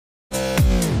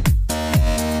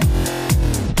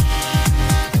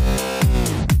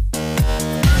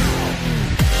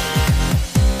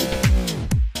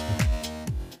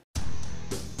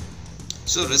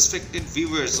So respected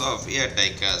viewers of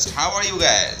DIECAST, how are you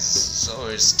guys? So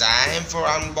it's time for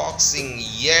unboxing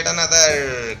yet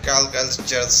another car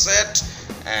culture set,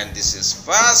 and this is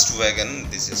Fast Wagon.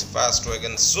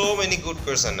 So many good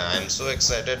cars and I am so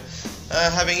excited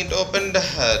having it opened.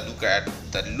 Look at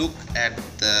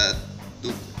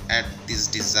this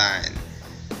design.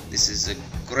 This is a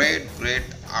great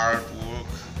artwork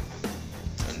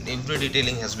and every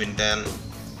detailing has been done.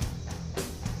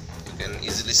 You can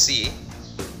easily see.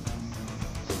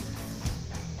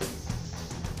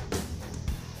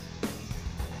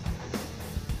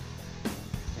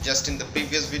 Just in the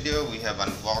previous video we have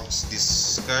unboxed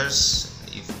these cars.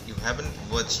 If you haven't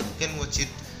watched, you can watch it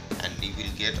and you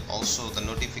will get also the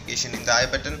notification in the I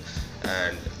button.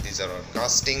 And these are our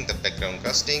casting, the background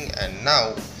casting. And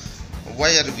now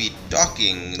why are we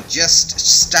talking? Just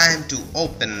it's time to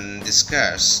open these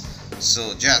cars.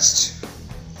 So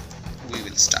we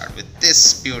will start with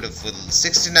this beautiful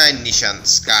 69 Nissan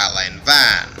Skyline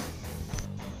van.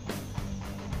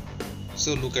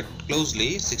 So look at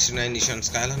closely, 69 Nissan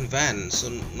Skyline van. So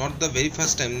not the very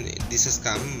first time this has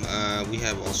come. We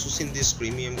have also seen this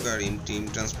premium car in team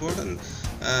transport, and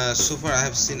so far I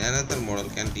have seen another model,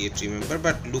 can't yet remember.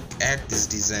 But look at this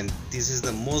design. This is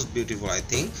the most beautiful, I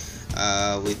think,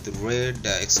 with red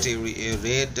exterior,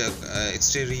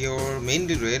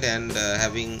 mainly red, and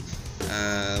having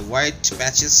white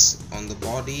patches on the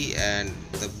body and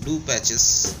the blue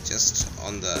patches just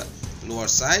on the lower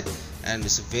side. And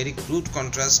it's a very good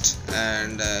contrast,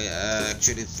 and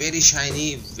actually very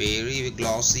shiny, very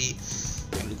glossy.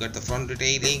 And look at the front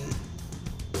detailing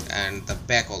and the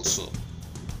back also.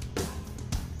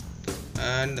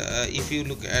 And if you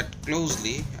look at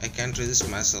closely, I can't resist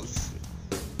myself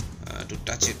to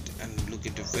touch it and look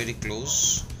at it very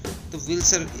close. The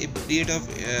wheels are a bit of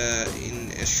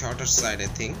in a shorter side, I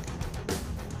think.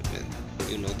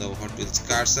 You know, the Hot Wheels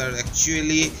cars are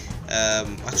actually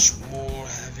much more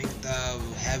having the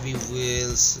heavy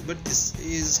wheels, but this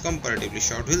is comparatively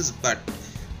short wheels. But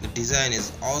the design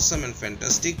is awesome and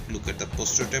fantastic. Look at the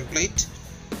poster template.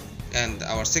 And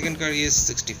our second car is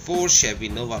 64 Chevy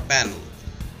Nova panel.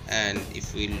 And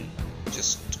if we'll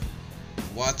just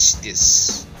watch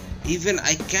this, even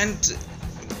I can't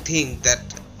think that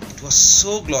it was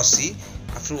so glossy.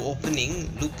 After opening,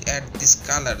 look at this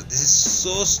color. This is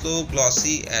so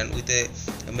glossy and with a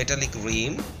metallic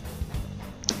rim.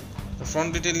 The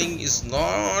front detailing is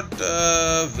not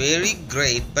very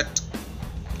great, but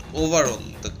overall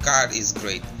the car is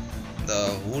great.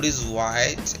 The hood is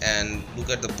white, and look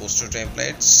at the poster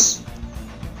templates.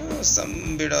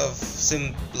 Some bit of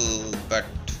simple, but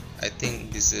I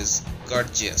think this is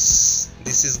gorgeous.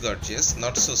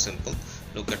 Not so simple.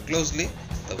 Look at closely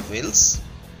the wheels.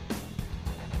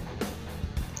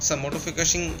 Some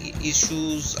modification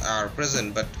issues are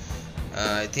present, but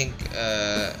I think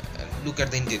look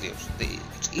at the interior.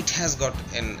 It has got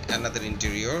another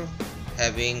interior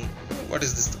having, what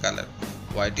is this color?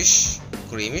 Whitish,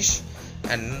 creamish.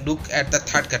 And look at the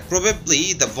third car,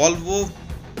 probably the Volvo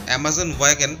Amazon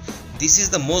wagon. This is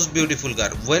the most beautiful car.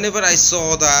 Whenever I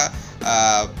saw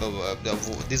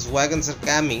these wagons are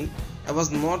coming, I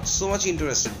was not so much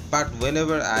interested, but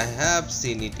whenever I have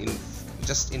seen it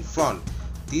just in front,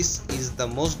 this is the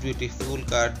most beautiful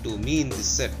car to me in this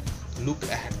set. Look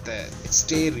at the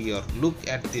exterior. Look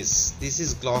at this. This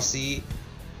is glossy,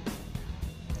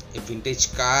 a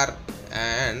vintage car,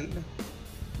 and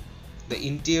the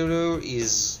interior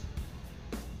is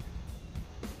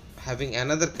having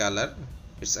another color.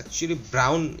 It's actually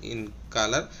brown in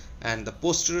color, and the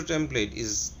posterior template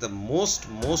is the most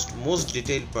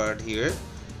detailed part here.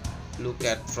 Look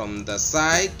at from the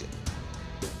side,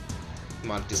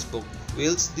 multi-spoke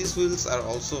wheels. These wheels are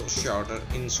also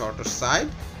shorter side,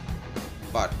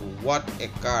 but what a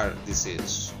car this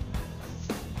is.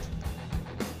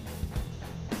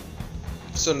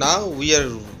 So now we are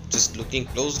just looking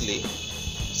closely.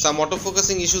 Some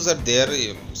autofocusing issues are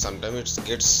there. Sometimes it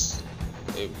gets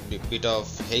a bit of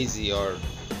hazy, or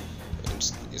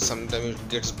sometimes it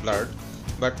gets blurred.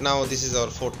 But now this is our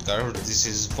fourth car. This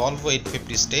is Volvo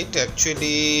 850 State.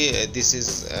 Actually this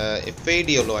is a fade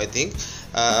yellow, I think,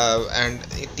 and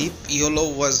a deep yellow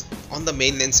was on the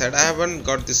mainline side. I haven't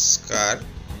got this car,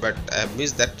 but I have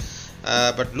missed that.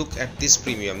 But look at this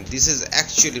premium. This is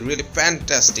actually really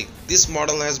fantastic. This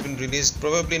model has been released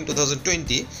probably in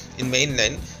 2020 in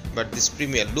mainline, but this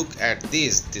premium, look at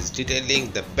this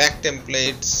detailing, the back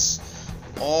templates,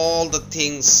 all the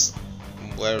things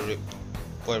were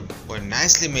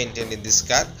nicely maintained in this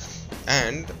car.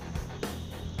 And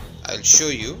I'll show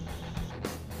you.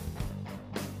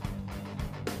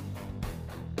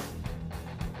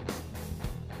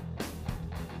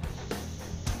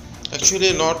 Actually,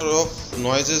 a lot of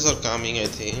noises are coming, I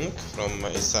think, from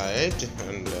my side,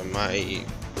 and my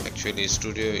actually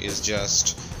studio is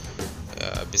just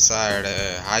beside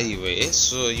a highway,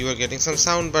 so you are getting some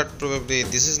sound, but probably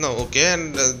this is now okay.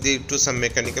 And due to some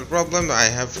mechanical problem, I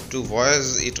have to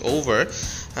voice it over,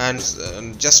 and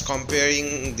just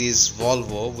comparing this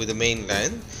Volvo with the main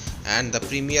line, and the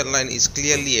Premier line is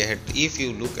clearly ahead. If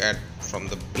you look at from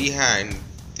the behind,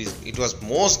 it was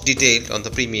most detailed on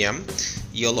the premium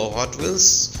yellow Hot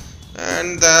Wheels,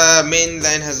 and the main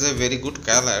line has a very good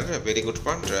color, a very good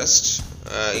contrast.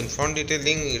 In front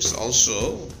detailing, it's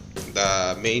also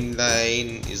the main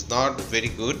line is not very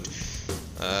good.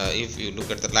 If you look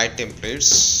at the light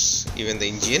templates, even the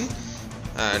engine,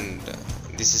 and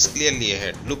this is clearly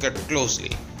ahead. Look at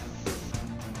closely.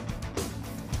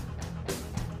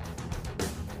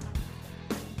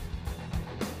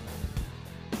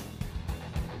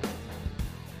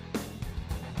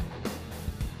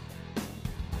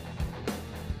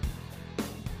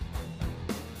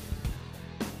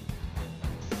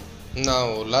 Now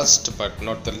last but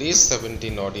not the least,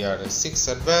 17 Audi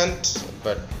RS6 Advent,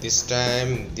 but this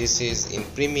time this is in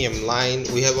premium line.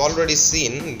 We have already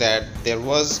seen that there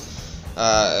was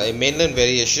a mainline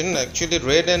variation, actually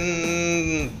red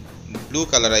and blue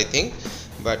color I think,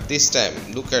 but this time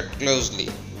look at closely.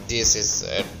 This is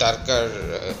a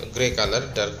darker gray color,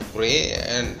 dark gray,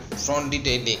 and front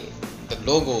detailing, the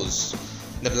logos,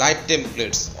 the light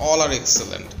templates, all are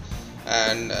excellent.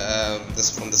 And this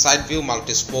from the side view,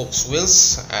 multi-spokes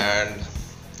wheels, and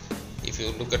if you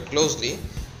look at closely,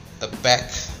 the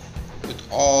back with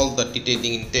all the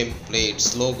detailing in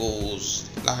templates, logos,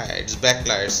 lights,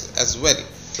 backlights as well.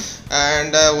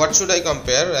 And what should I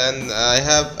compare? And I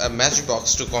have a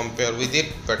matchbox to compare with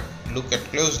it, but look at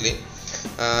closely.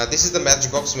 This is the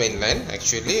Matchbox mainline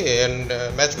actually, and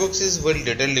Matchbox is well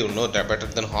detailed, you know, better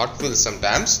than Hot Wheels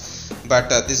sometimes, but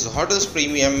this Hot Wheels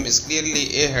Premium is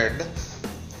clearly ahead.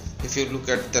 If you look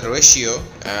at the ratio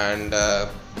and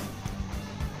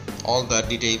all the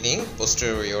detailing,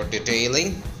 posterior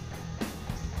detailing,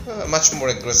 much more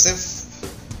aggressive,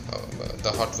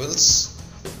 the Hot Wheels.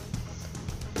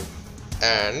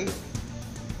 And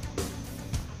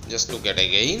just look at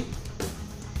again.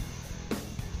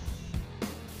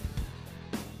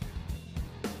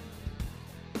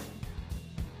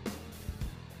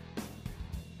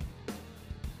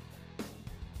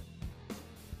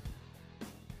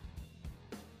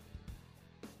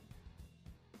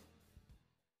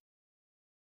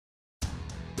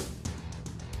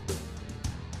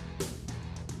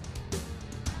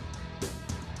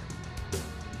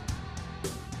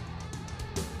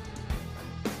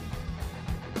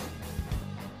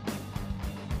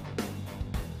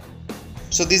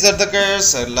 So these are the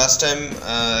cars. Last time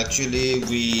actually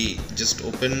we just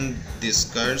opened these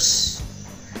cars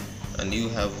and you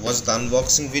have watched the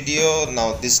unboxing video.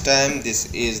 Now this time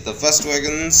this is the first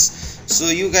Wagons. So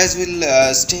you guys will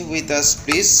stay with us,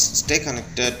 please stay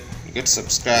connected, get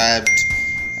subscribed,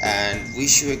 and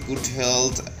wish you a good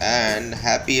health and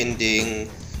happy ending.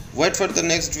 Wait for the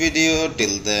next video.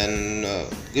 Till then,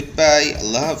 goodbye,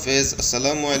 Allah Hafiz,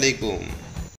 Assalamu alaikum.